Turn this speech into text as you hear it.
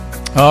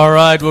All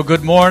right. Well,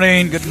 good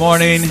morning. Good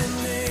morning.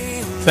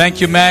 Thank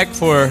you, Mac,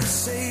 for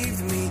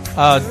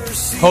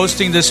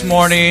hosting this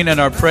morning and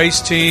our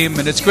praise team.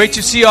 And it's great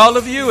to see all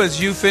of you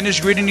as you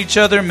finish greeting each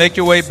other. Make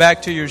your way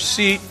back to your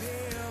seat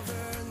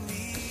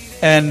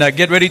and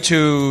get ready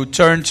to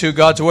turn to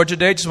God's Word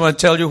today. Just want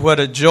to tell you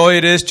what a joy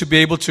it is to be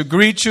able to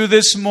greet you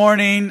this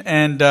morning.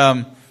 And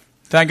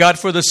thank God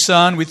for the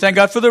sun. We thank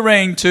God for the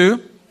rain,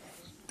 too.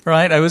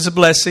 Right? It was a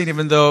blessing,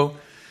 even though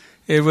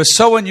it was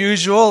so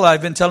unusual.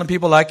 I've been telling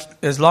people, like,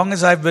 as long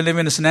as I've been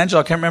living in San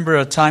Angelo, I can't remember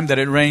a time that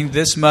it rained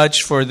this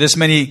much for this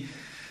many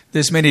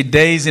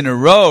days in a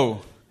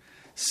row.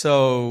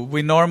 So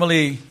we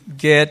normally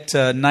get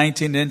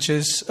 19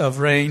 inches of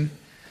rain.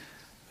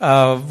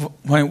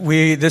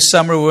 This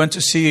summer we went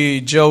to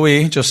see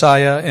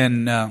Josiah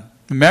in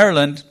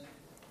Maryland,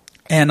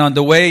 and on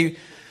the way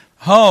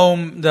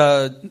home,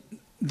 the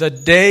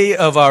day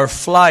of our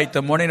flight,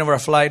 the morning of our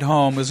flight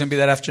home, it was going to be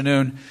that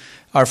afternoon.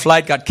 Our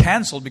flight got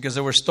canceled because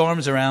there were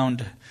storms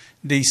around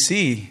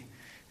D.C.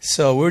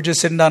 So we were just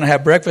sitting down and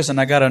had breakfast,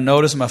 and I got a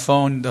notice on my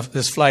phone,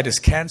 this flight is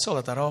canceled.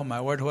 I thought, oh, my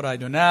word, what do I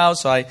do now?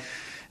 So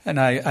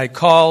I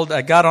called.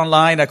 I got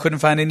online. I couldn't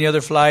find any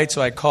other flight,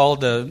 so I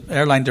called the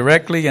airline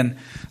directly, and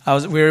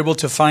we were able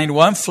to find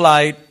one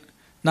flight,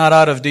 not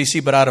out of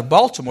D.C., but out of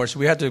Baltimore. So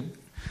we had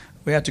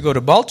to go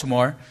to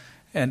Baltimore,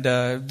 and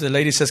the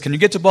lady says, can you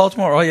get to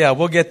Baltimore? Oh, yeah,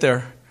 we'll get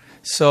there.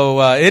 So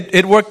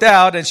it worked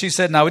out, and she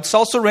said, now it's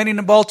also raining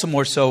in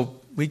Baltimore, so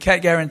we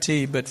can't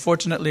guarantee, but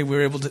fortunately we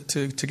were able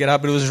to get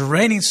out. But it was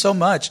raining so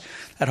much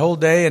that whole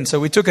day, and so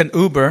we took an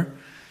Uber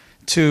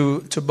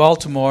to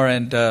Baltimore,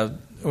 and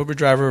Uber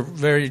driver,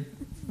 very,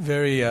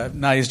 very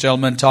nice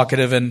gentleman,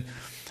 talkative, and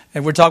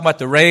we're talking about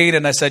the rain,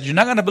 and I said, you're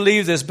not going to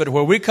believe this, but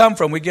where we come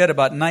from, we get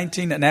about an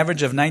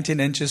average of 19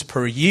 inches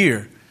per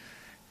year.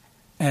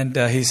 And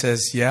he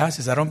says, yeah. I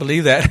says, I don't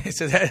believe that. He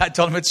said, I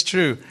told him it's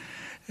true.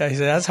 He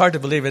said, that's hard to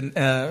believe.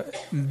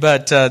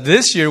 But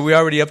this year, we're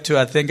already up to,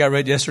 I think I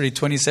read yesterday,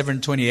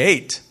 27,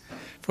 28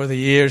 for the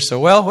year. So,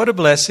 well, what a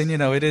blessing. You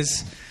know, it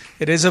is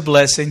a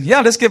blessing.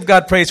 Yeah, let's give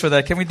God praise for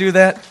that. Can we do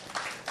that?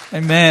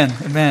 Amen.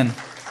 Amen.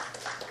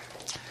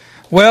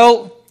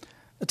 Well,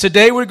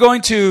 today we're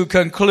going to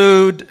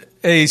conclude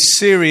a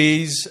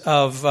series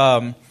of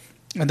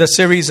the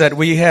series that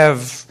we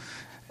have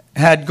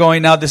had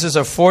going now. This is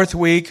our fourth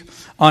week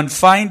on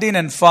finding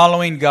and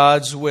following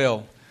God's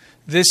will.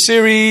 This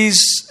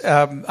series,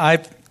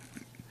 I've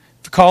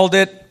called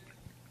it,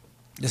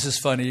 this is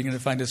funny, you're going to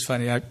find this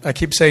funny. I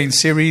keep saying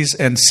series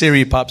and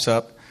Siri pops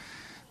up.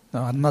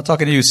 No, I'm not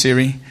talking to you,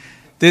 Siri.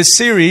 This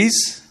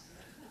series,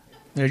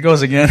 there it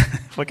goes again.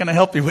 What can I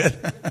help you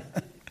with?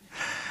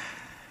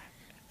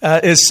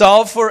 Is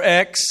Solve for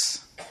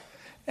X.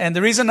 And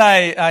the reason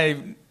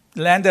I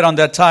landed on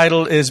that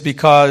title is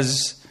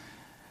because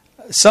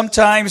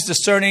sometimes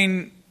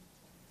discerning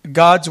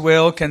God's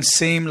will can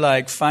seem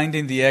like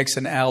finding the X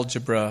in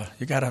algebra.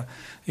 You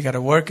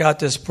gotta work out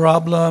this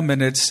problem,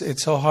 and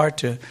it's so hard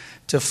to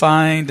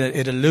find.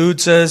 It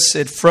eludes us.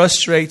 It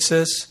frustrates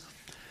us.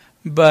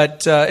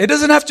 But it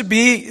doesn't have to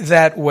be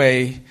that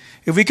way.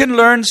 If we can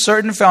learn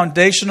certain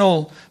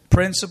foundational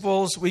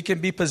principles, we can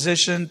be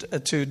positioned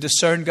to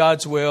discern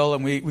God's will,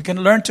 and we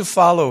can learn to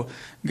follow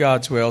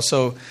God's will.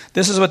 So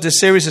this is what this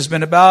series has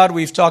been about.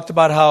 We've talked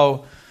about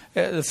how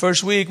the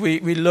first week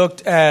we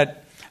looked at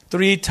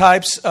three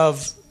types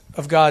of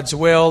God's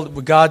will: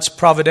 God's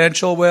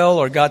providential will,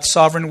 or God's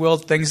sovereign will,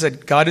 things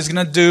that God is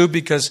going to do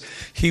because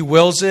He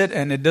wills it,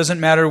 and it doesn't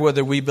matter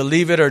whether we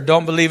believe it or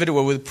don't believe it,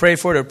 whether we pray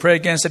for it or pray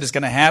against it, it's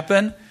going to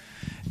happen.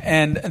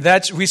 And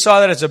we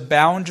saw that as a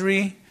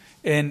boundary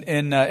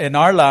in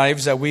our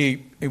lives, that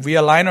if we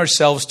align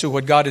ourselves to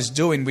what God is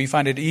doing, we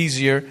find it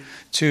easier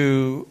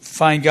to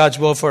find God's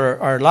will for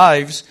our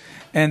lives.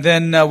 And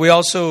then we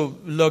also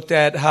looked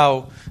at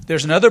how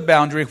there's another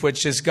boundary,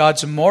 which is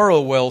God's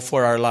moral will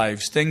for our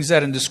lives. Things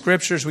that in the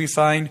Scriptures we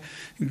find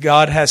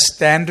God has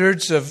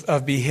standards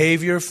of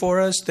behavior for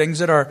us. Things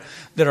that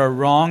are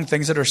wrong,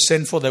 things that are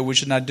sinful that we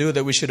should not do,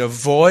 that we should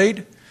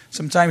avoid.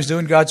 Sometimes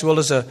doing God's will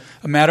is a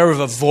matter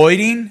of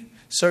avoiding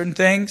certain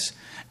things.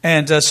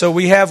 And so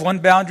we have one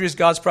boundary is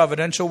God's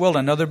providential will.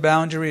 Another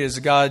boundary is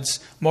God's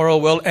moral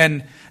will.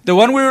 And the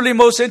one we're really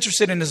most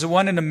interested in is the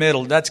one in the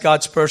middle. That's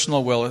God's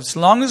personal will. As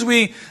long as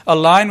we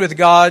align with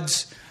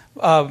God's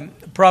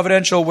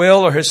providential will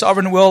or His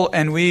sovereign will,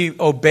 and we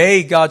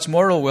obey God's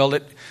moral will,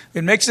 it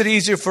makes it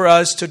easier for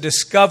us to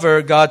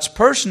discover God's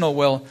personal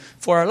will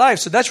for our life.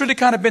 So that's really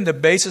kind of been the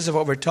basis of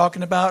what we're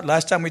talking about.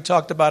 Last time we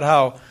talked about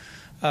how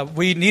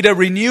we need a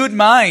renewed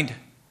mind.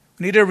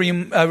 We need a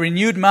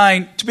renewed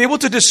mind to be able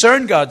to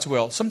discern God's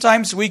will.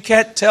 Sometimes we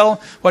can't tell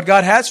what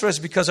God has for us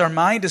because our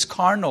mind is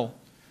carnal.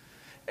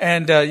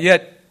 And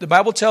yet the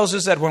Bible tells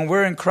us that when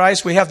we're in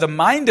Christ, we have the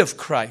mind of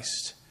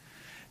Christ.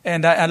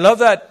 And I love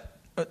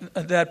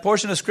that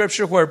portion of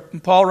Scripture where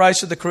Paul writes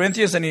to the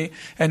Corinthians,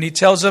 and he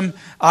tells them,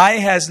 eye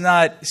has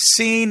not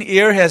seen,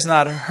 ear has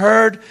not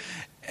heard,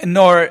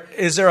 nor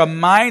is there a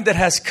mind that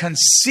has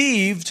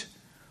conceived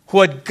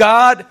what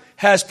God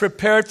has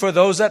prepared for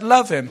those that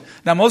love Him.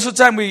 Now, most of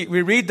the time we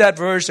read that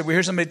verse and we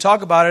hear somebody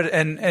talk about it,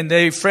 and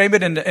they frame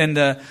it in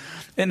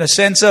the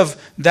sense of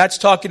that's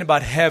talking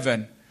about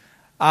heaven.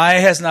 Eye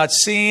has not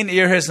seen,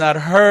 ear has not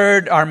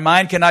heard, our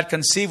mind cannot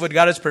conceive what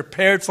God has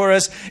prepared for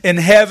us in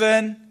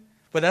heaven.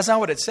 But that's not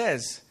what it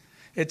says.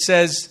 It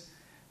says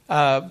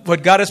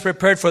what God has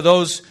prepared for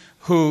those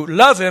who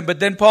love Him. But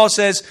then Paul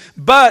says,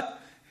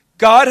 but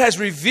God has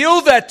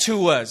revealed that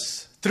to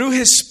us through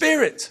His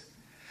Spirit.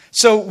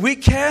 So we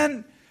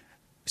can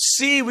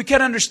see, we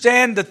can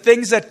understand the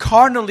things that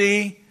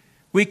carnally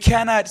we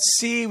cannot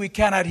see, we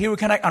cannot hear,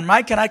 our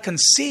mind cannot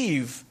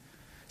conceive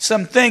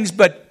some things,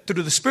 but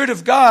through the Spirit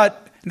of God,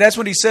 and that's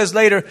what he says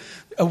later,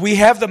 we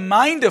have the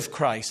mind of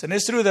Christ. And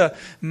it's through the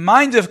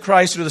mind of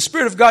Christ, through the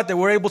Spirit of God, that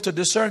we're able to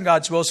discern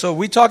God's will. So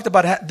we talked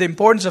about the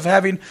importance of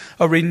having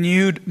a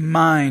renewed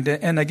mind.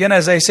 And again,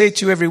 as I say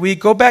to you every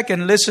week, go back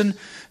and listen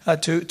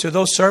to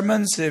those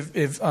sermons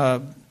if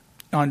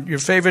on your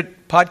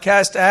favorite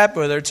podcast app,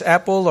 whether it's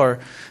Apple or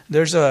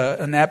there's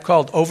an app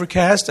called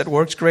Overcast that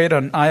works great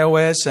on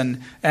iOS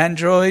and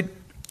Android.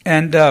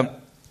 And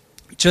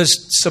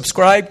just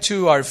subscribe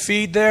to our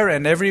feed there,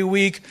 and every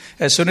week,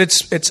 as soon as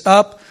it's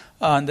up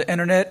on the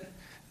internet,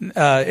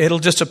 it'll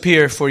just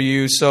appear for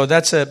you. So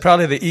that's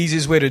probably the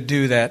easiest way to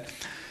do that.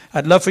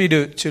 I'd love for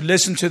you to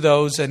listen to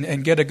those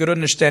and get a good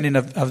understanding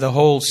of the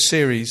whole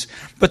series.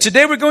 But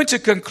today we're going to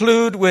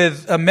conclude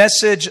with a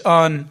message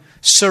on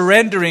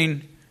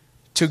surrendering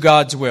to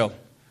God's will.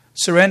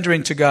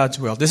 Surrendering to God's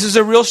will. This is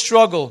a real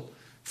struggle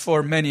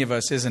for many of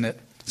us, isn't it?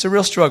 It's a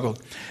real struggle.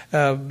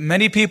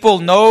 Many people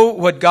know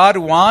what God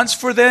wants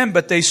for them,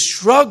 but they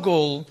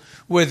struggle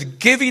with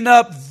giving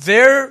up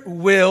their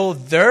will,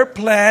 their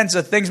plans,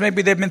 the things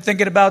maybe they've been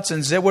thinking about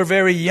since they were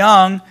very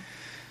young,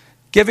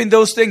 giving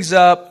those things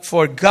up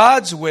for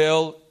God's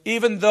will,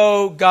 even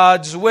though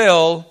God's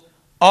will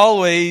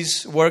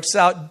always works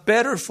out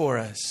better for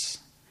us.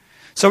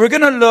 So we're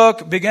going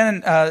to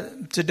begin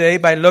today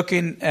by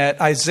looking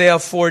at Isaiah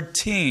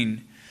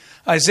 14.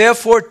 Isaiah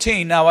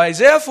 14. Now,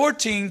 Isaiah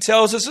 14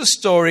 tells us a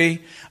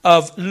story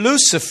of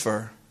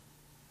Lucifer.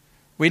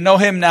 We know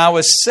him now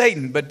as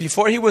Satan, but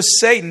before he was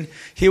Satan,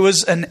 he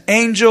was an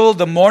angel,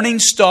 the morning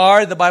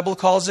star, the Bible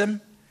calls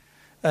him,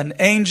 an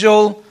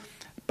angel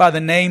by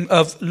the name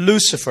of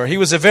Lucifer. He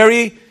was a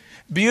very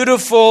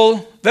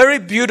beautiful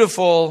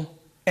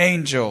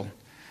angel.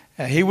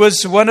 He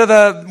was one of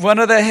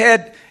the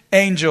head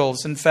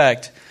angels, in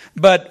fact.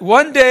 But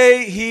one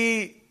day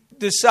he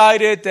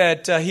decided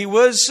that he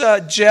was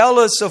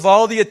jealous of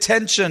all the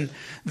attention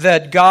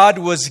that God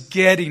was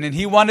getting, and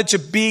he wanted to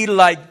be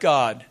like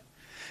God.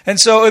 And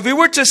so if we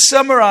were to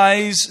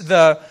summarize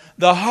the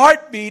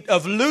heartbeat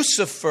of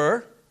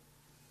Lucifer,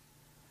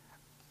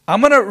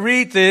 I'm going to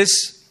read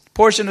this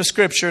portion of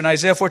Scripture in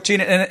Isaiah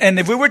 14. And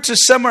if we were to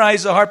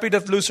summarize the heartbeat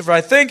of Lucifer,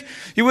 I think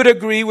you would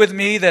agree with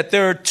me that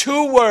there are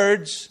two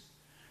words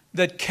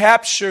that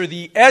capture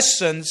the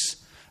essence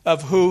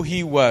of who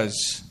he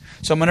was.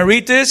 So I'm going to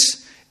read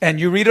this, and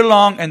you read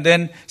along, and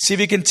then see if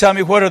you can tell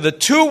me what are the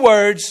two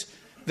words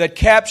that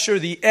capture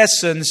the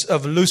essence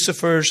of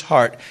Lucifer's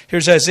heart.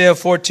 Here's Isaiah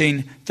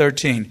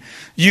 14:13.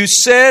 You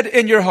said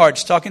in your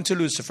hearts, talking to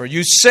Lucifer,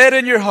 you said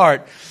in your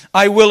heart,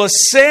 I will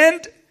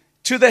ascend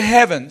to the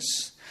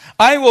heavens.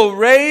 I will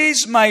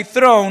raise my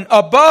throne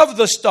above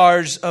the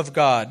stars of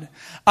God.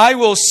 I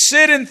will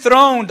sit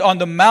enthroned on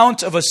the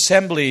mount of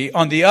assembly,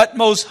 on the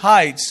utmost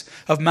heights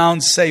of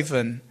Mount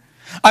Saphon.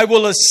 I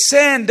will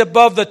ascend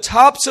above the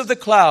tops of the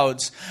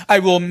clouds. I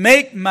will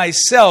make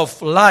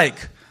myself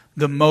like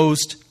the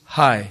Most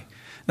High.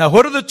 Now,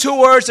 what are the two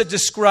words that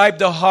describe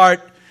the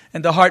heart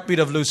and the heartbeat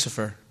of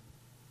Lucifer?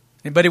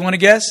 Anybody want to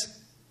guess?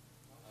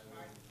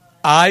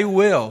 I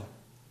will.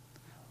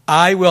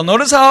 I will.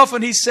 Notice how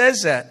often he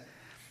says that.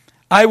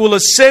 I will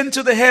ascend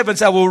to the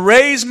heavens. I will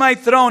raise my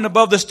throne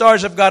above the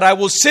stars of God. I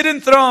will sit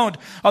enthroned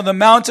on the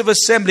mount of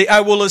assembly.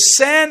 I will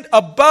ascend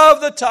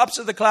above the tops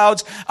of the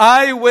clouds.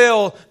 I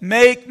will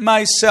make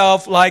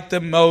myself like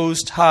the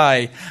Most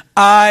High.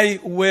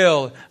 I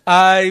will.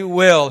 I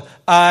will.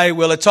 I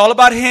will. It's all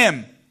about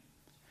him.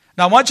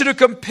 Now I want you to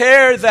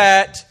compare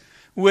that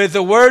with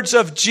the words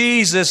of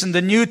Jesus in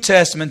the New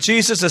Testament.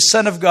 Jesus, the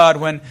Son of God,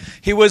 when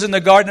he was in the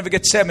Garden of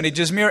Gethsemane,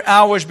 just mere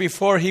hours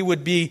before he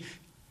would be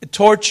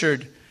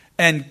tortured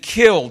and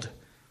killed.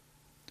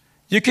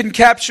 You can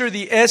capture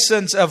the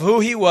essence of who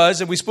he was,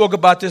 and we spoke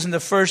about this in the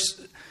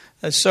first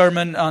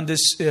sermon on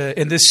this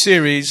in this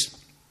series.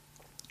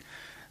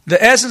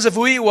 The essence of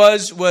who he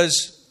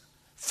was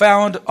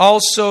found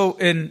also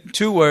in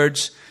two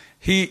words.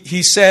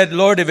 He said,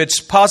 Lord, if it's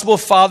possible,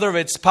 Father, if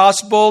it's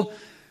possible,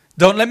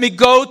 don't let me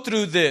go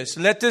through this.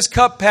 Let this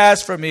cup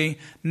pass from me.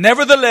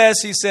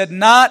 Nevertheless, he said,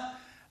 not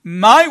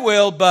my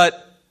will,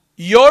 but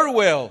your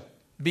will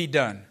be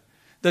done.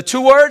 The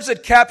two words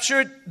that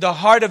captured the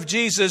heart of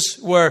Jesus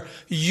were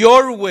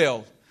your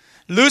will.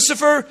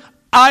 Lucifer,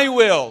 I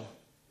will.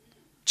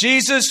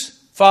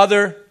 Jesus,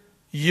 Father,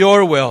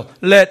 your will.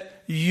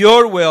 Let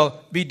your will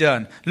be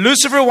done.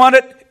 Lucifer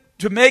wanted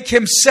to make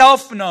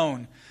himself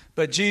known.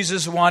 but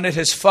Jesus wanted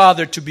his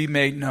Father to be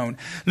made known.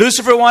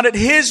 Lucifer wanted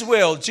his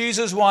will.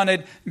 Jesus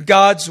wanted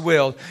God's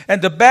will.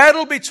 And the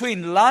battle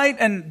between light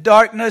and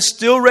darkness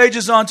still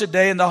rages on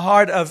today in the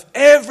heart of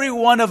every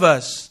one of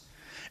us.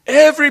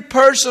 Every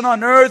person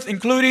on earth,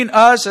 including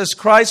us as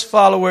Christ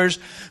followers.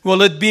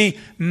 Will it be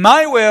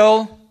my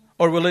will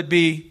or will it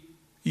be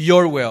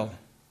your will?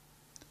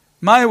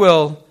 My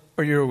will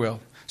or your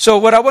will? So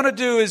what I want to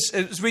do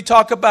is we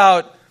talk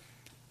about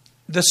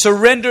the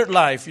surrendered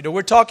life.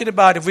 We're talking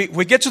about if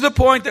we get to the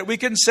point that we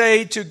can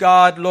say to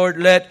God, Lord,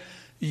 let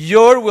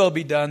your will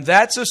be done.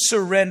 That's a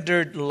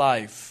surrendered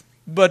life.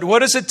 But what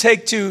does it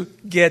take to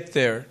get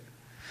there?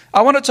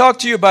 I want to talk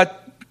to you about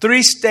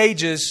 3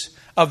 stages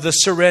of the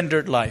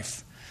surrendered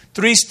life.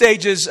 3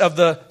 stages of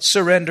the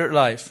surrendered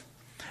life.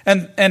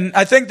 And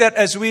I think that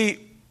as we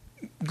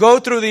go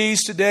through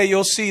these today,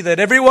 you'll see that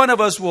every one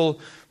of us will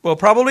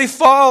probably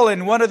fall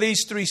in one of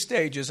these 3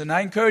 stages. And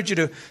I encourage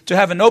you to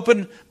have an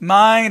open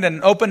mind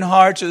and open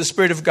heart to the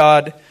Spirit of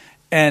God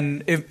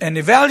and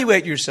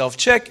evaluate yourself.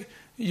 Check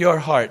your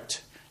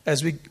heart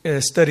as we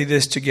study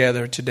this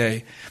together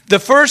today. The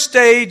first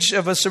stage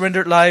of a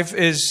surrendered life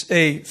is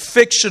a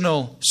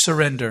fictional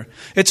surrender.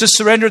 It's a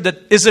surrender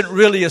that isn't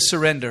really a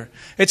surrender.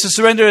 It's a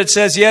surrender that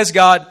says, yes,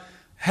 God,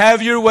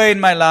 have your way in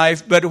my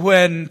life. But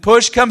when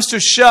push comes to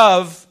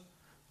shove,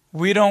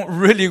 we don't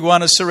really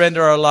want to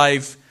surrender our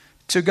life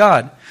to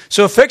God.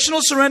 So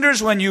fictional surrender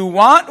is when you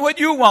want what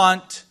you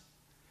want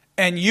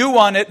and you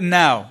want it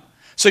now.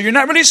 So you're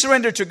not really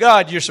surrendered to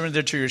God, you're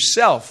surrendered to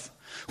yourself.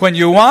 When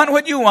you want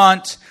what you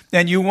want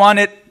and you want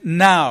it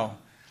now.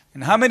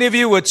 And how many of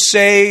you would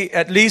say,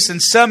 at least in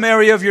some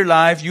area of your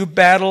life, you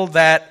battle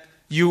that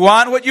you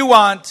want what you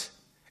want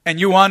and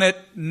you want it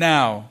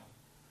now?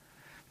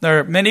 There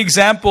are many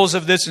examples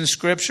of this in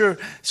Scripture,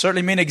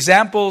 certainly many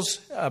examples,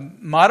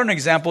 modern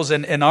examples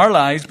in our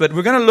lives, but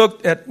we're going to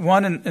look at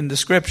one in the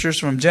Scriptures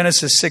from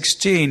Genesis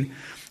 16.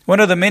 One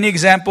of the many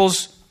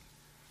examples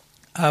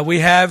we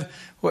have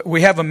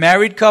a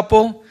married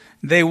couple.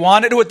 They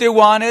wanted what they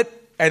wanted,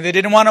 and they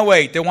didn't want to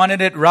wait. They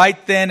wanted it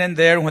right then and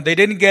there. When they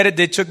didn't get it,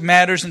 they took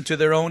matters into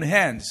their own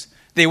hands.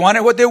 They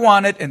wanted what they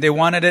wanted, and they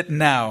wanted it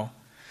now.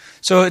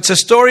 So it's a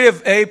story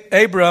of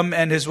Abram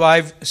and his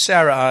wife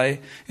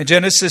Sarai in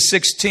Genesis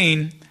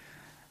 16,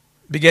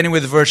 beginning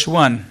with verse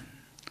 1.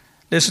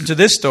 Listen to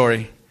this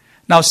story.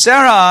 Now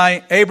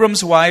Sarai,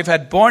 Abram's wife,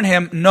 had borne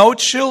him no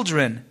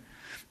children,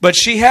 but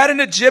she had an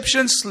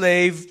Egyptian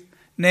slave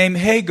named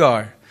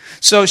Hagar.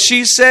 So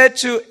she said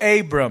to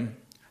Abram,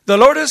 the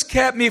Lord has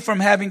kept me from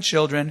having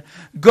children.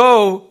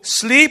 Go,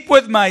 sleep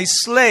with my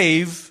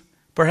slave.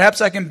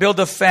 Perhaps I can build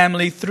a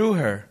family through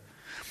her.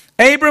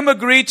 Abram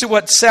agreed to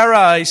what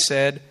Sarai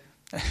said.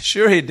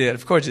 Sure he did.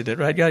 Of course he did,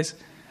 right, guys?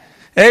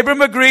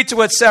 Abram agreed to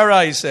what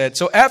Sarai said.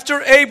 So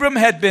after Abram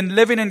had been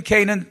living in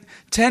Canaan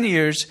 10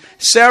 years,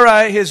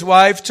 Sarai, his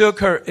wife, took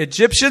her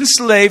Egyptian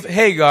slave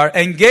Hagar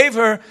and gave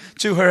her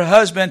to her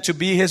husband to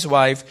be his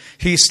wife.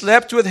 He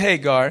slept with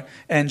Hagar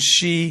and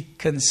she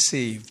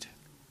conceived.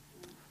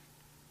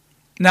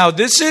 Now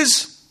this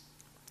is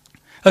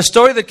a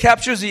story that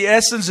captures the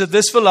essence of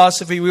this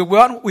philosophy. We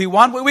want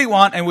what we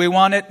want, and we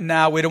want it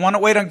now. We don't want to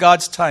wait on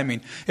God's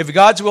timing. If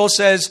God's will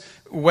says,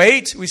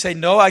 wait, we say,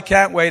 no, I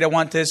can't wait. I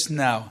want this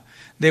now.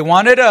 They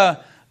wanted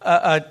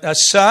a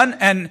son,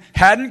 and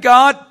hadn't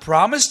God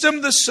promised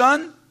them the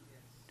son?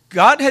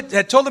 God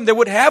had told them they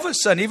would have a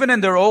son, even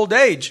in their old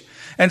age.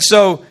 And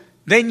so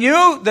they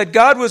knew that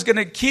God was going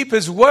to keep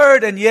his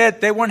word, and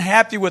yet they weren't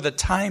happy with the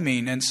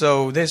timing. And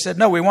so they said,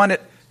 no, we want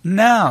it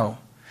now.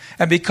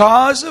 And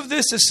because of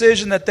this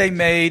decision that they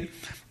made,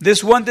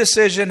 this one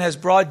decision has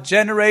brought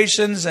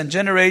generations and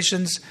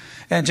generations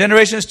and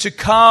generations to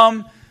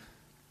come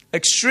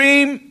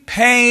extreme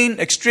pain,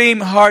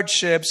 extreme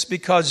hardships,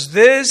 because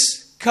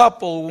this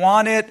couple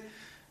wanted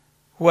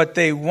what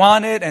they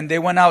wanted, and they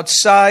went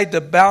outside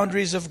the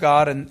boundaries of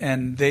God,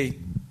 and they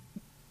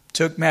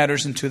took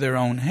matters into their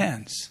own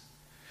hands.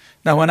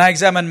 Now, when I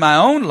examine my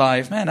own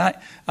life, man,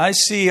 I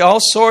see all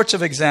sorts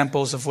of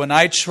examples of when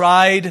I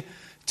tried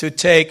to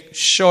take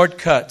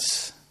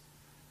shortcuts.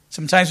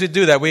 Sometimes we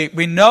do that.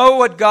 We know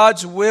what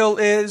God's will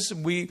is.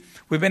 We've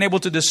been able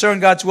to discern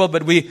God's will,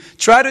 but we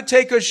try to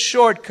take a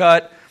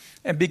shortcut,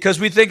 and because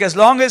we think as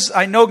long as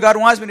I know God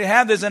wants me to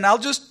have this, then I'll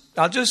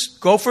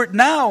just go for it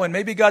now, and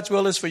maybe God's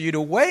will is for you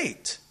to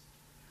wait.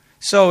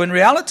 So in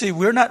reality,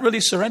 we're not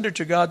really surrendered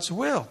to God's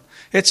will.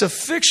 It's a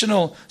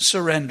fictional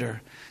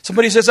surrender.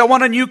 Somebody says, I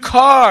want a new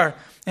car.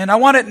 And I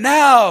want it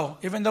now,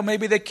 even though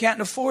maybe they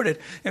can't afford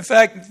it. In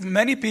fact,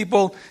 many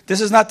people,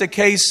 this is not the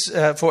case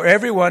for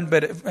everyone,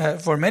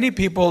 but for many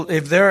people,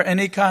 if they're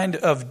any kind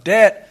of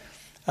debt,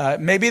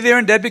 maybe they're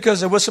in debt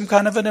because there was some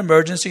kind of an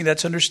emergency.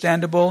 That's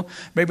understandable.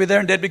 Maybe they're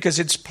in debt because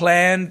it's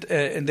planned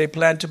and they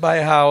plan to buy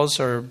a house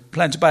or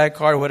plan to buy a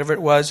car or whatever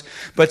it was.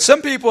 But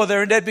some people,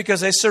 they're in debt because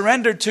they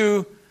surrendered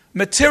to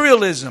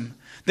materialism.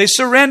 They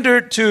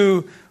surrendered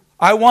to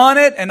I want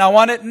it, and I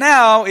want it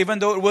now, even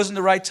though it wasn't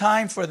the right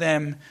time for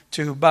them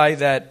to buy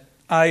that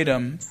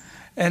item.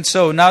 And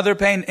so now they're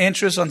paying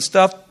interest on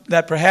stuff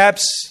that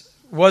perhaps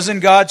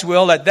wasn't God's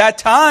will at that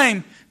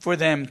time for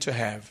them to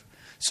have.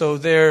 So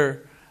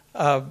they're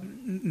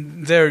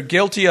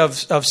guilty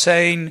of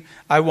saying,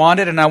 I want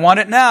it and I want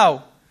it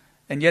now.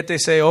 And yet they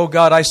say, oh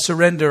God, I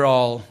surrender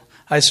all.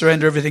 I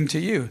surrender everything to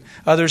you.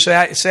 Others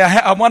say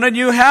I want a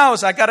new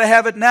house. I got to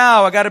have it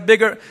now.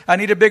 I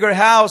need a bigger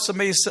house.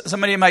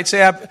 Somebody might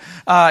say,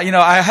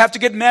 I have to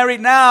get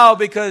married now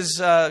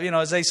because,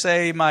 as they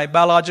say, my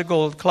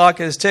biological clock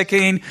is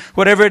ticking,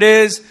 whatever it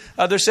is.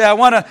 Others say, I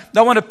want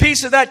a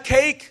piece of that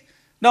cake.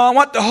 No, I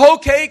want the whole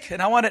cake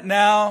and I want it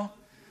now.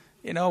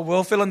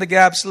 We'll fill in the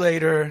gaps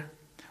later.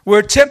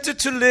 We're tempted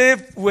to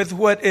live with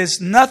what is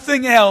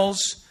nothing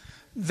else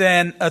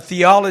than a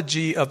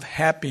theology of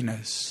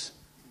happiness.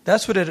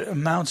 That's what it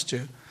amounts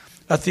to.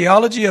 A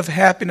theology of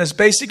happiness.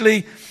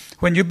 Basically,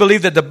 when you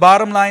believe that the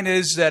bottom line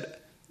is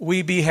that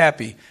we be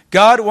happy.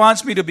 God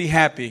wants me to be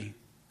happy.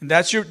 And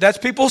that's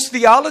people's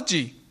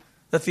theology.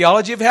 The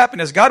theology of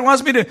happiness. God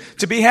wants me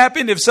to be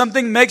happy, and if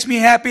something makes me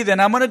happy, then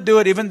I'm going to do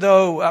it, even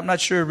though I'm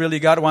not sure really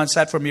God wants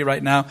that for me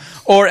right now,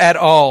 or at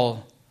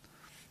all.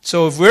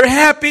 So if we're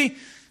happy,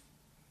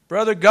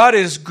 brother, God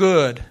is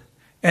good.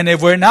 And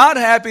if we're not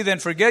happy, then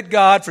forget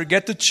God,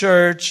 forget the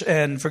church,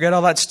 and forget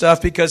all that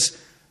stuff, because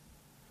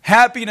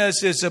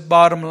happiness is a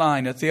bottom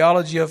line, a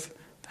theology of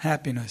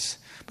happiness.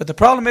 But the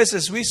problem is,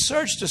 as we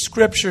search the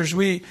scriptures,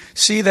 we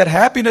see that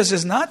happiness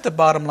is not the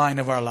bottom line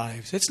of our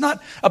lives. It's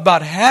not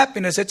about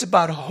happiness. It's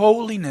about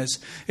holiness.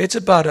 It's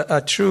about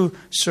a true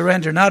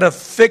surrender, not a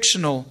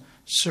fictional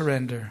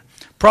surrender.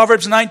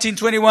 Proverbs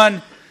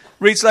 19:21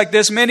 reads like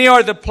this: many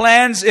are the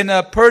plans in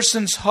a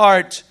person's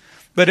heart,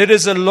 but it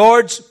is the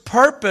Lord's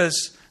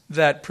purpose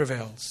that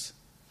prevails.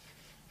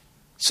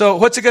 So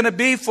what's it going to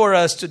be for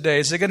us today?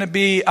 Is it going to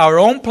be our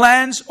own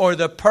plans or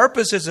the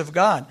purposes of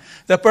God?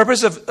 The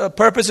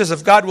purposes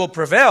of God will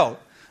prevail.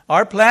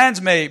 Our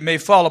plans may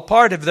fall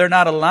apart if they're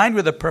not aligned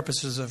with the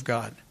purposes of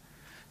God.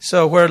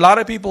 So where a lot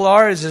of people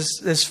are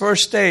is this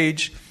first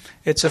stage.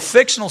 It's a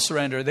fictional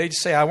surrender. They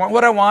say, I want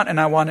what I want and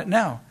I want it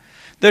now.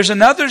 There's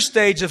another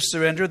stage of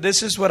surrender.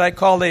 This is what I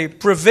call a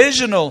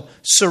provisional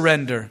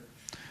surrender.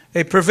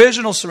 A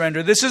provisional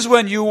surrender. This is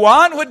when you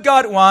want what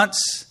God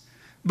wants,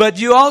 but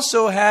you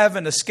also have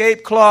an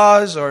escape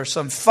clause or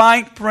some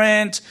fine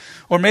print,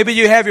 or maybe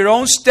you have your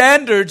own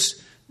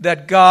standards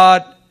that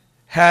God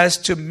has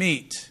to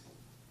meet.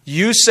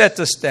 You set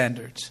the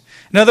standards.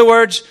 In other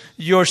words,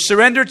 your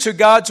surrender to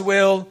God's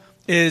will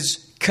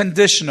is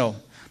conditional.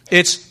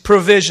 It's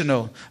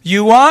provisional.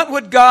 You want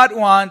what God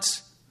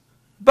wants,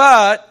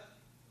 but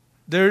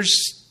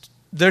there's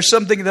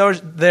something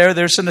there.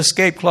 There's an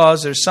escape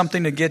clause. There's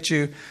something to get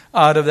you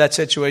out of that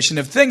situation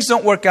if things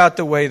don't work out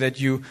the way that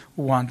you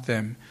want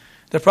them.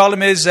 The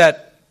problem is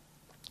that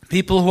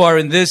people who are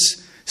in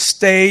this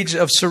stage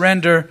of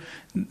surrender,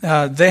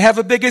 they have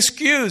a big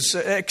excuse.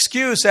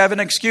 Have an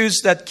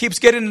excuse that keeps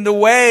getting in the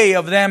way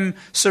of them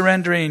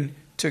surrendering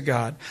to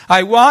God.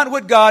 I want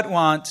what God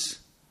wants,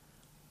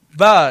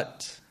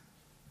 but.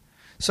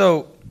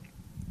 So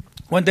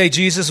one day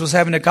Jesus was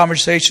having a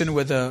conversation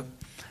with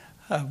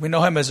we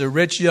know him as a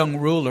rich young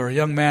ruler, a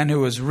young man who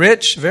was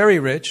rich, very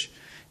rich.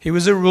 He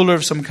was a ruler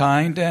of some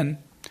kind, and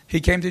he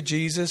came to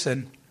Jesus,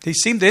 and he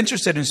seemed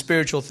interested in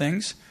spiritual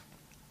things.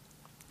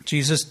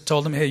 Jesus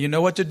told him, hey, you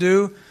know what to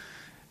do?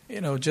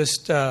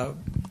 Just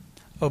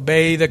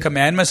obey the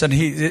commandments. And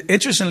he,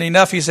 interestingly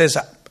enough, he says,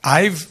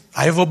 I've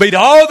obeyed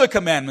all the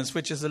commandments,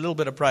 which is a little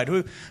bit of pride.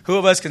 Who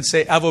of us can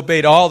say, I've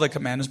obeyed all the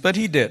commandments? But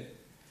he did.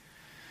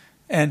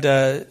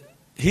 And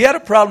he had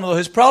a problem, though.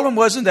 His problem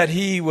wasn't that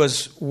he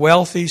was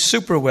wealthy,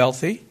 super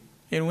wealthy.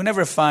 And we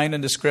never find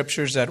in the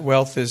scriptures that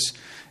wealth is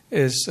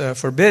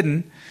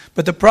forbidden.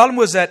 But the problem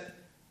was that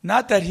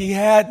not that he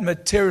had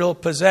material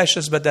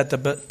possessions, but that the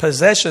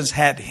possessions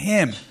had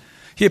him.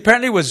 He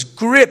apparently was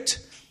gripped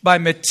by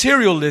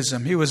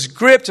materialism. He was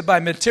gripped by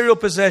material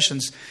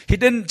possessions. He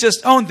didn't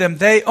just own them,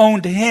 they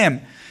owned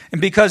him.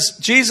 And because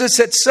Jesus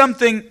said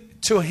something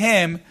to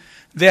him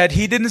that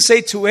he didn't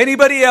say to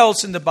anybody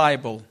else in the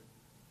Bible,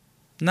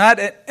 not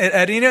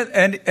at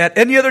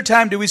any other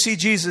time do we see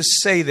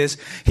Jesus say this.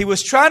 He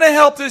was trying to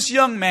help this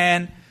young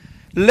man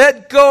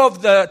let go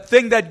of the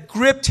thing that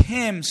gripped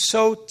him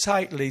so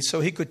tightly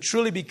so he could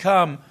truly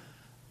become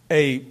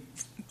a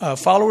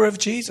follower of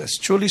Jesus,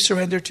 truly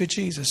surrender to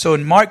Jesus. So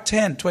in Mark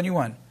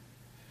 10:21,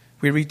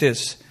 we read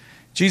this.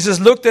 Jesus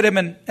looked at him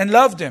and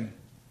loved him.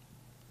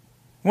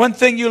 One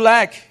thing you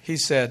lack, he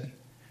said.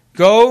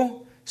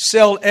 Go,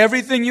 sell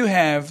everything you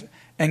have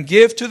and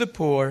give to the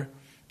poor,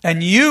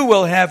 and you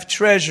will have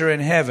treasure in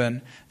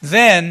heaven.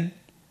 Then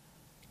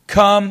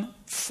come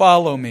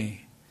follow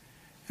me.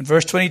 And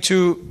verse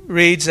 22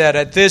 reads that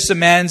at this a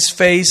man's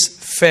face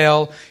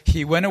fell.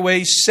 He went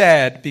away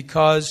sad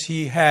because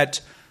he had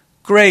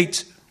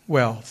great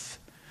wealth.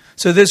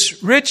 So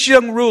this rich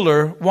young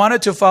ruler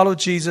wanted to follow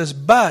Jesus,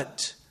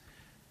 but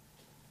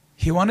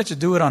he wanted to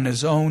do it on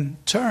his own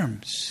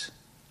terms.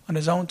 On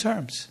his own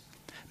terms.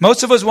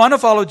 Most of us want to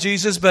follow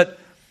Jesus, but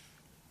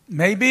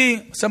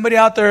maybe somebody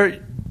out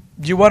there,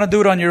 you want to do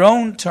it on your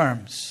own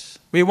terms.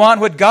 We want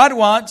what God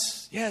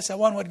wants. Yes, I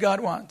want what God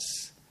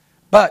wants.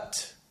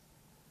 But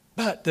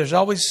there's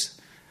always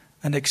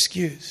an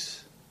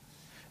excuse.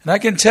 And I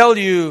can tell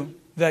you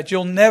that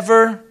you'll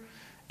never,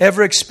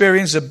 ever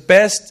experience the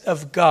best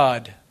of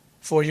God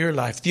for your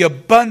life, the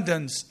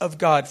abundance of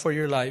God for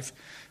your life,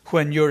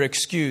 when your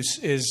excuse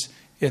is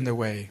in the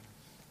way.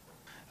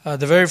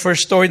 The very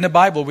first story in the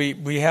Bible,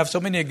 we have so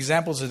many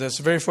examples of this.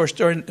 The very first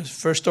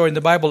story in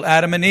the Bible,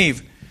 Adam and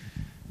Eve.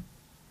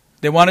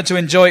 They wanted to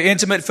enjoy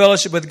intimate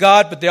fellowship with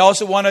God, but they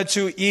also wanted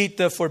to eat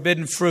the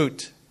forbidden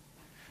fruit.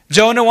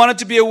 Jonah wanted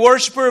to be a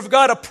worshiper of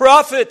God, a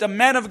prophet, a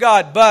man of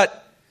God,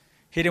 but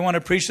he didn't want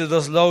to preach to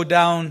those low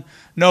down,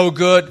 no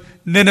good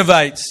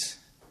Ninevites.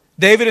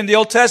 David in the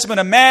Old Testament,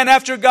 a man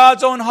after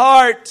God's own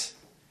heart.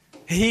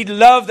 He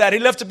loved that. He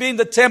loved to be in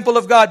the temple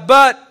of God,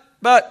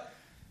 but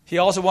he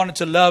also wanted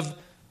to love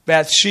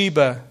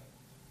Bathsheba.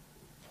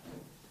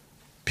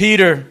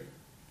 Peter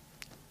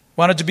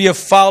wanted to be a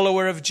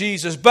follower of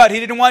Jesus, but he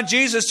didn't want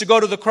Jesus to go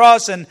to the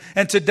cross and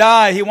to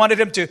die. He wanted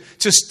him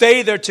to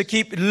stay there, to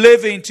keep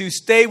living, to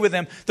stay with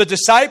him. The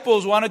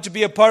disciples wanted to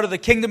be a part of the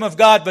kingdom of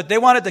God, but they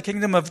wanted the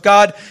kingdom of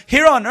God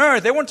here on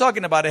earth. They weren't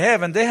talking about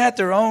heaven. They had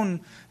their own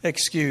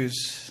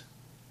excuse.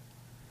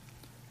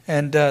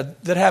 And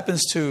that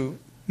happens to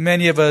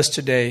many of us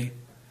today.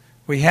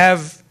 We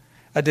have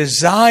a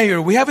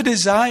desire. We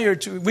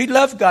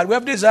love God. We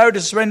have a desire to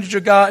surrender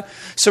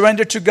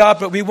to God,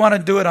 but we want to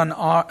do it on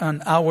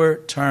our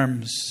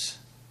terms.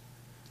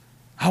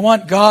 I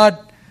want God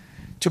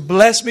to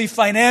bless me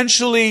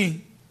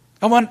financially.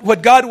 I want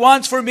what God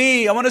wants for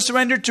me. I want to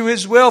surrender to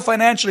His will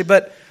financially,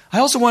 but I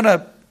also want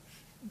to,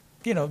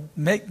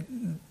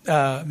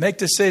 make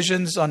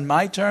decisions on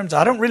my terms.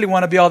 I don't really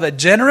want to be all that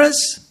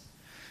generous,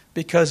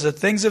 because the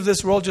things of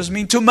this world just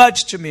mean too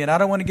much to me, and I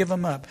don't want to give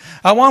them up.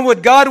 I want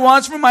what God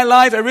wants for my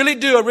life. I really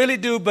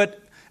do. But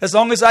as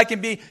long as I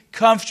can be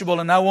comfortable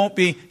and I won't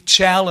be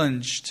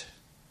challenged.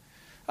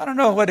 I don't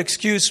know what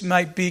excuse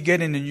might be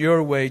getting in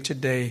your way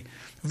today.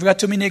 We've got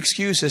too many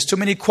excuses, too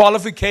many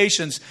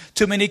qualifications,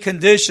 too many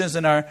conditions,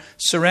 and our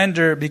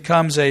surrender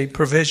becomes a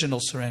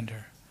provisional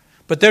surrender.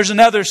 But there's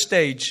another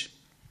stage,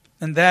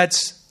 and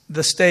that's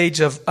the stage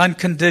of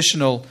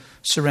unconditional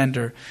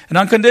surrender. And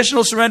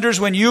unconditional surrender is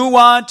when you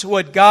want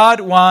what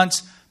God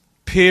wants,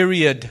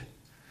 period.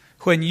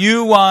 When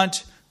you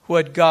want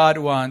what God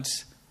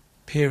wants,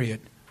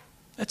 period.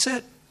 That's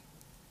it.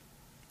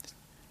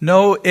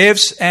 No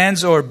ifs,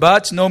 ands, or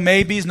buts. No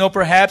maybes, no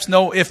perhaps,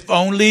 no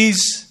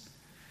if-onlys.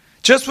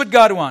 Just what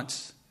God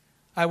wants.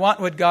 I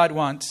want what God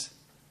wants,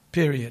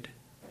 period.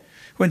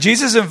 When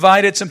Jesus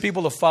invited some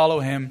people to follow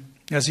Him,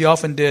 as He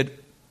often did,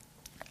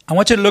 I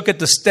want you to look at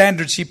the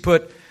standards He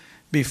put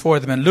before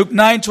them. In Luke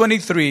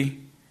 9:23,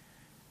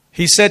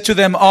 He said to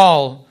them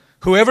all,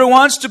 "Whoever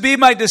wants to be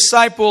my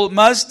disciple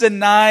must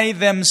deny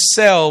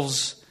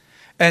themselves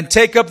and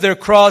take up their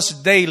cross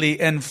daily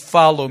and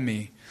follow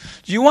me."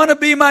 Do you want to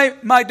be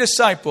my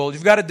disciple?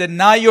 You've got to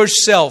deny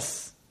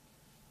yourself.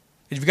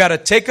 You've got to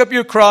take up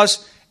your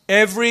cross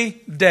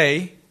every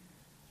day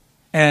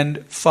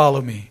and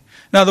follow me.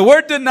 Now, the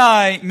word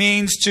deny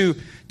means to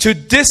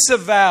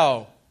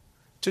disavow.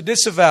 To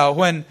disavow.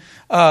 When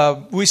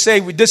we say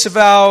we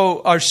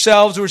disavow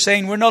ourselves, we're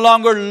saying we're no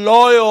longer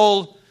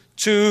loyal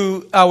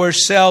to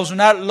ourselves. We're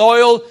not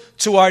loyal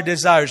to our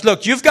desires.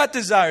 Look, you've got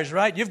desires,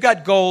 right? You've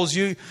got goals.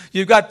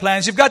 You've got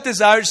plans. You've got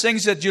desires,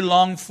 things that you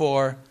long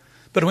for.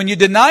 But when you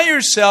deny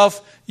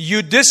yourself,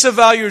 you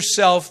disavow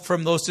yourself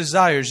from those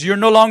desires. You're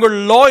no longer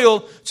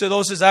loyal to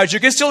those desires. You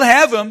can still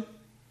have them,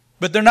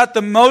 but they're not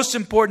the most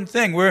important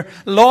thing. We're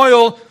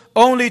loyal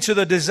only to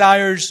the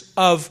desires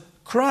of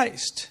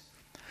Christ.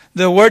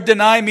 The word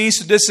deny means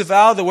to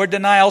disavow. The word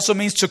deny also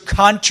means to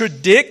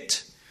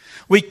contradict.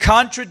 We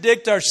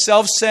contradict our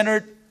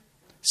self-centered,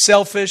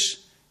 selfish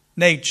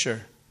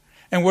nature.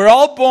 And we're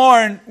all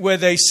born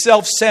with a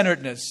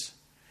self-centeredness.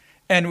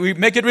 And we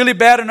make it really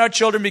bad on our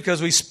children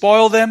because we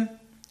spoil them,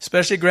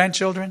 especially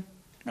grandchildren.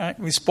 Right?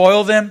 We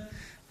spoil them.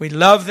 We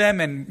love them,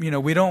 and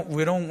we don't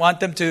want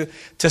them to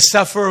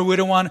suffer.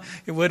 We want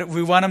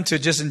them to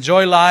just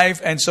enjoy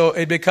life, and so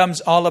it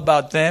becomes all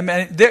about them.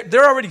 And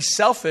they're already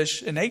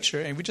selfish in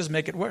nature, and we just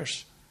make it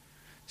worse.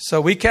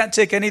 So we can't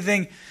take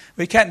anything,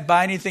 we can't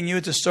buy anything new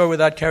at the store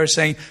without Kara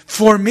saying,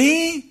 "For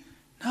me?"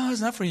 No,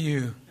 it's not for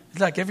you.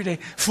 It's like every day,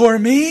 "For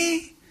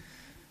me?"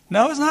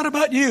 No, it's not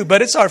about you,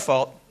 but it's our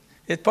fault.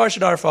 It's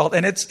partially our fault.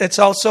 And it's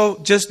also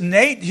just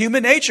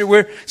human nature.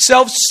 We're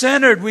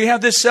self-centered. We have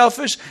this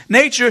selfish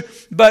nature.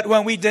 But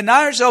when we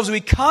deny ourselves,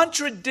 we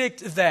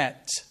contradict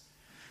that.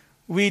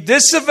 We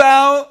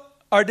disavow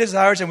our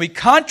desires and we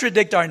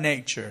contradict our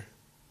nature.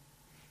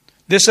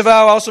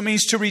 Disavow also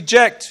means to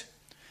reject.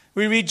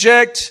 We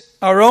reject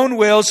our own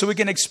will so we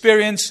can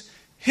experience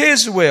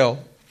His will.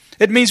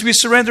 It means we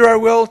surrender our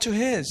will to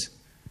His.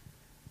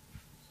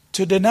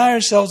 To deny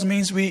ourselves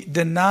means we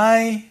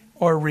deny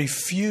or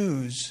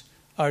refuse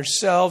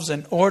ourselves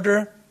in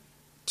order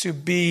to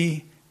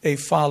be a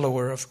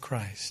follower of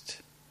Christ.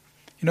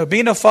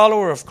 Being a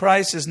follower of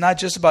Christ is not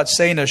just about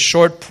saying a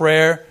short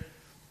prayer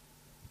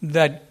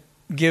that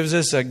gives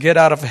us a get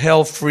out of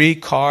hell free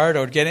card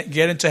or get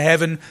into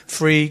heaven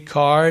free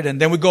card, and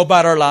then we go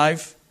about our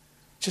life.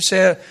 Just say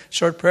a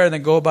short prayer and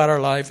then go about our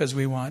life as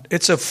we want.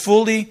 It's a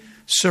fully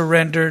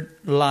surrendered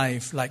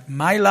life. Like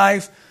my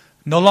life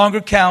no longer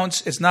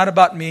counts. It's not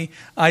about me.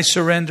 I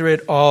surrender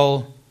it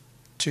all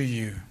to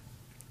you.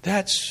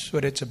 That's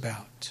what it's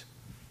about.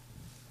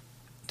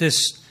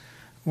 This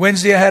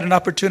Wednesday I had an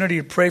opportunity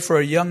to pray for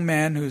a young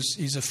man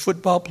he's a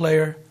football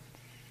player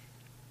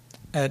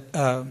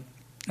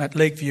at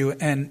Lakeview,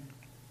 and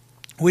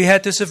we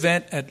had this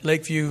event at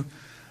Lakeview,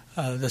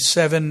 the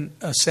 7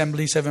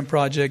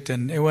 Project,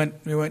 and it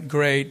went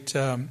great.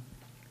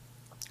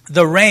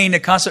 The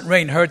constant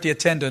rain hurt the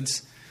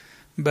attendance,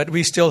 but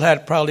we still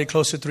had probably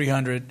close to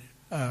 300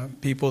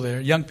 people there,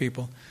 young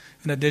people,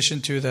 in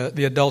addition to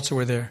the adults who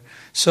were there.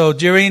 So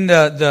during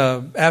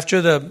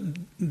after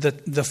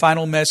the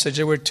final message,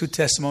 there were 2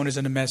 testimonies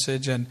in the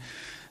message, and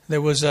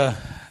there was an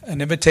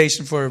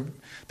invitation for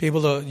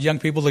young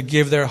people to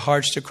give their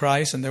hearts to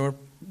Christ, and there were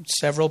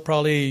several,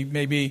 probably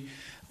maybe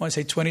I want to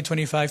say 20,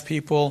 25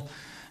 people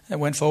that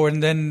went forward,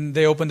 and then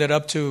they opened it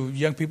up to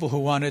young people who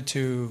wanted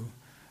to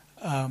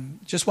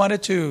just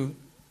wanted to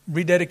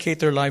rededicate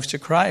their lives to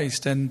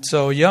Christ. And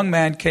so a young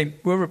man came.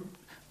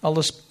 All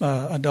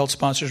the adult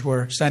sponsors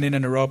were standing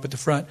in a row up at the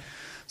front.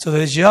 So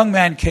this young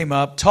man came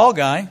up, tall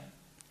guy,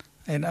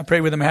 and I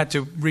prayed with him. I had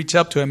to reach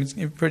up to him.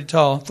 He's pretty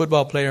tall,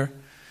 football player.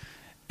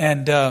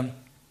 And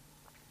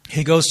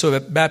he goes to a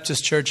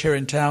Baptist church here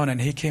in town,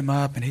 and he came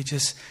up and he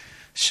just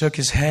shook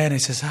his head and he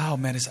says, "Oh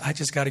man, I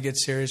just got to get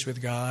serious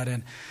with God,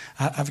 and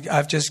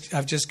I've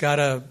just got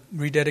to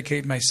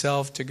rededicate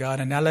myself to God."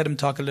 And I let him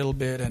talk a little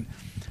bit, and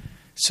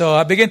so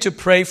I began to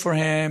pray for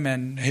him,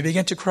 and he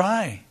began to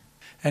cry,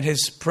 and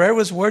his prayer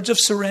was words of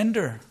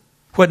surrender.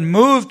 What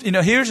moved,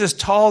 here's this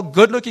tall,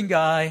 good-looking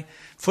guy,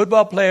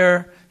 football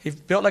player. He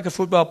built like a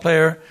football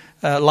player,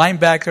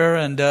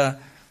 linebacker, and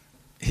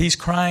he's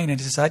crying, and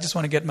he says, "I just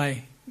want to get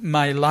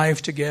my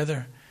life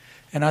together."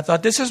 And I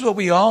thought, this is what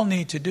we all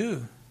need to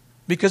do.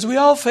 Because we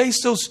all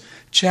face those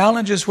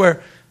challenges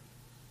where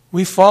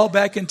we fall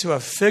back into a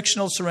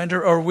fictional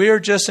surrender, or we're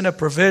just in a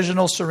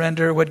provisional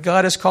surrender. What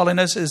God is calling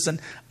us is an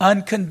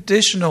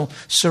unconditional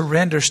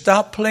surrender.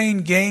 Stop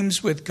playing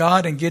games with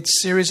God and get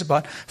serious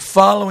about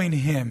following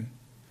Him.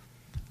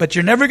 But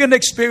you're never going to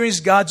experience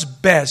God's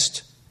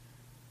best.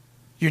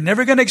 You're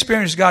never going to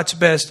experience God's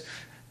best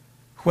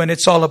when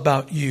it's all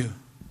about you.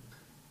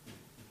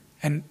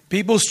 And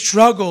people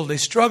struggle. They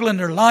struggle in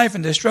their life,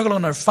 and they struggle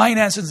in their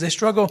finances. They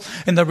struggle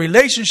in their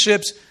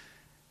relationships.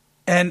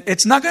 And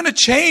it's not going to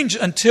change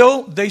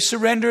until they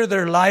surrender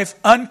their life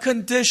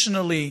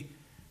unconditionally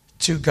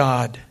to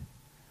God.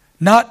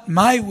 Not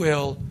my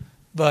will,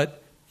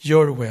 but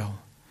your will.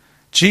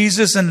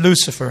 Jesus and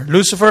Lucifer.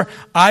 Lucifer,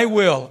 I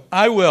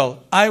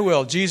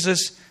will.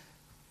 Jesus,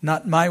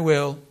 not my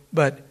will,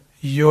 but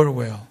your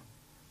will.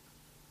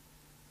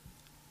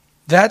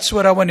 That's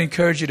what I want to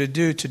encourage you to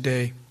do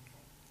today.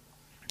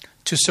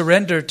 To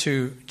surrender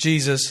to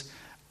Jesus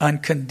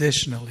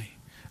unconditionally.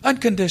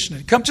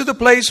 Unconditionally. Come to the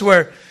place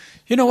where,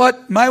 you know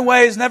what? My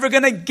way is never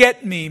going to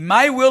get me.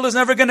 My will is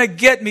never going to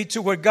get me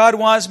to where God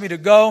wants me to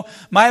go.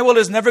 My will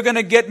is never going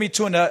to get me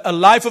to a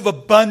life of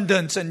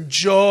abundance and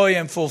joy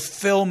and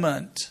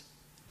fulfillment.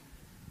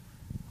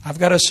 I've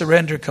got to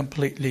surrender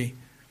completely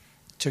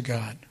to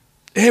God.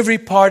 Every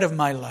part of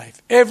my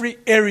life, every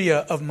area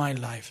of my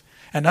life.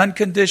 An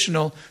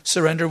unconditional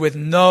surrender with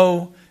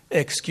no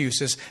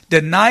excuses.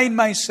 Denying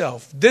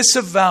myself,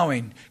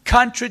 disavowing,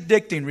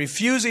 contradicting,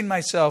 refusing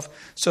myself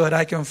so that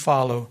I can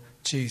follow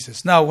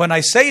Jesus. Now, when I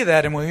say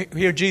that and we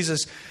hear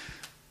Jesus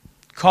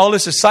call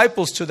His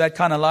disciples to that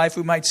kind of life,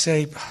 we might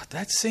say,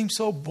 that seems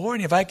so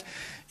boring.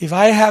 If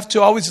I have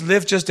to always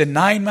live just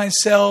denying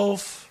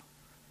myself,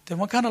 then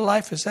what kind of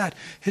life is that?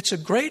 It's a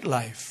great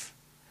life.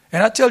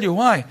 And I'll tell you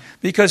why.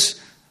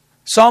 Because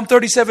Psalm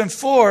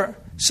 37:4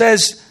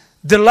 says,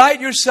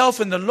 "Delight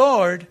yourself in the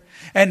Lord,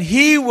 and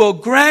He will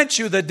grant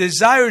you the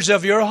desires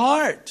of your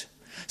heart."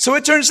 So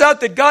it turns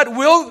out that God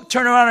will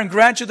turn around and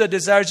grant you the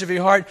desires of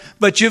your heart,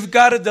 but you've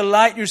got to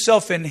delight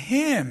yourself in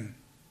Him.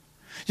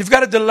 You've got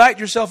to delight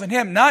yourself in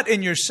Him, not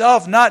in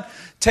yourself, not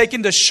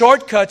taking the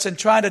shortcuts and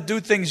trying to do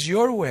things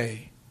your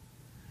way.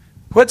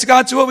 What's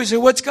God's will? We say,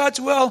 what's God's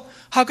will?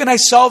 How can I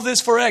solve this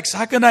for X?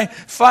 How can I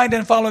find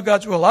and follow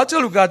God's will? I'll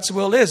tell you what God's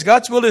will is.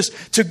 God's will is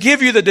to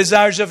give you the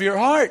desires of your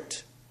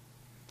heart.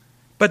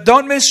 But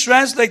don't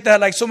mistranslate that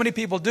like so many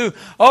people do.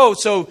 Oh,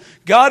 so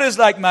God is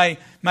like my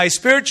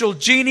spiritual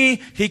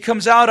genie. He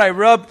comes out, I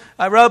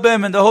rub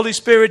him, and the Holy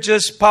Spirit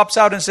just pops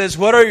out and says,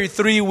 "What are your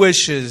 3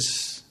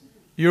 wishes?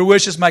 Your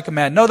wish is my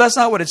command." No, that's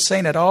not what it's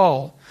saying at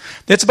all.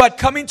 It's about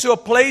coming to a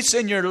place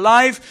in your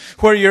life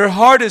where your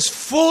heart is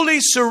fully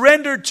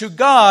surrendered to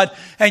God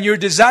and your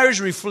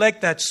desires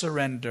reflect that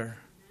surrender.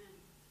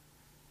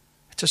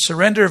 It's a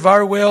surrender of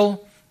our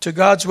will to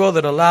God's will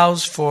that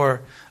allows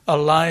for a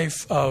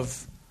life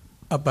of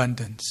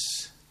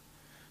abundance.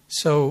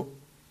 So,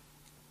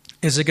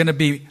 is it going to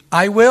be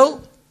I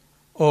will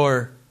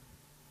or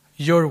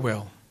your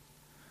will?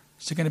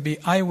 Is it going to be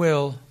I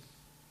will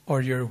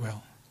or your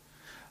will?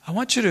 I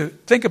want you to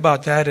think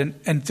about that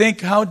and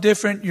think how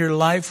different your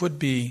life would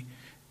be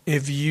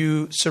if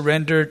you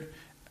surrendered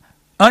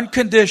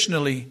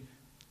unconditionally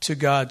to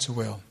God's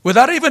will.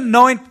 Without even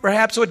knowing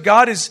perhaps what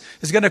God is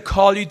going to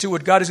call you to,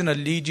 what God is going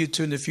to lead you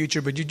to in the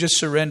future, but you just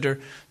surrender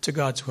to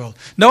God's will.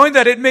 Knowing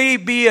that it may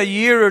be a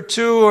year or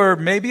two or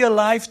maybe a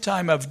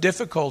lifetime of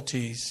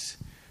difficulties.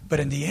 But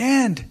in the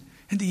end,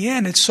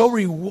 it's so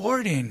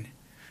rewarding,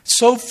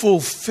 so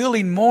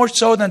fulfilling, more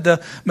so than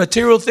the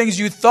material things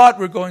you thought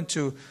were going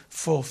to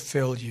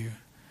fulfill you.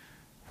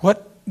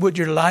 What would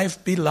your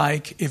life be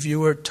like if you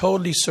were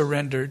totally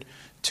surrendered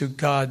to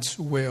God's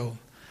will?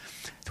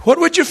 What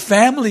would your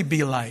family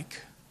be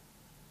like?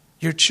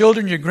 Your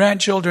children, your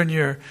grandchildren,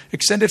 your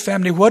extended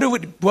family, what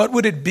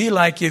would it be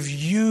like if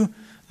you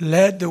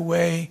led the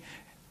way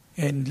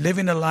in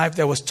living a life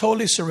that was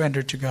totally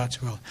surrendered to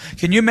God's will?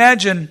 Can you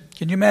imagine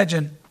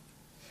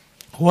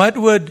what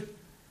would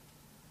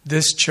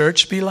this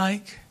church be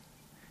like?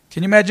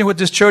 Can you imagine what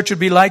this church would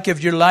be like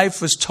if your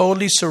life was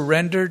totally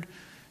surrendered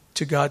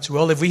to God's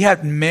will? If we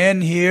had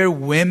men here,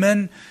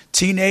 women,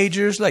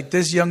 teenagers, like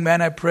this young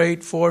man I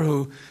prayed for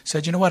who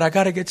said, you know what, I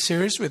got to get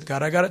serious with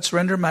God. I got to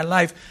surrender my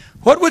life.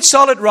 What would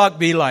Solid Rock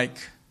be like?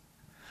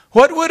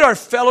 What would our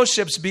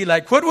fellowships be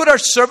like? What would our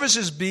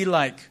services be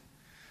like?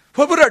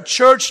 What would our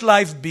church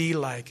life be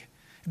like?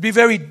 It'd be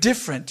very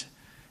different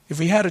if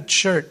we had a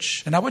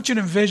church. And I want you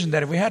to envision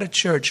that if we had a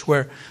church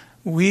where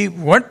we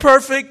weren't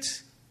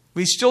perfect,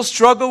 we still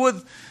struggle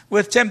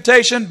with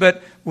temptation,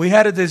 but we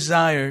had a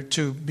desire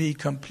to be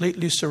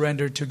completely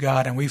surrendered to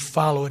God and we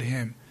followed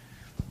Him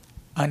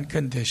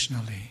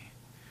unconditionally.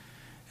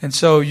 And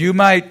so you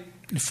might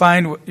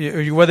find,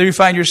 whether you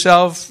find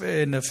yourself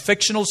in a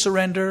fictional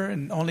surrender,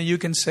 and only you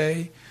can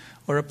say,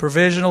 or a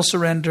provisional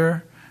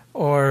surrender,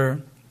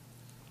 or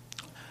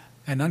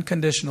an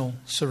unconditional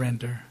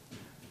surrender,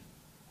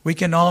 we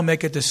can all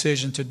make a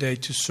decision today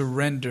to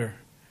surrender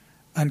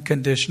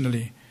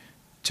unconditionally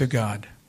to God.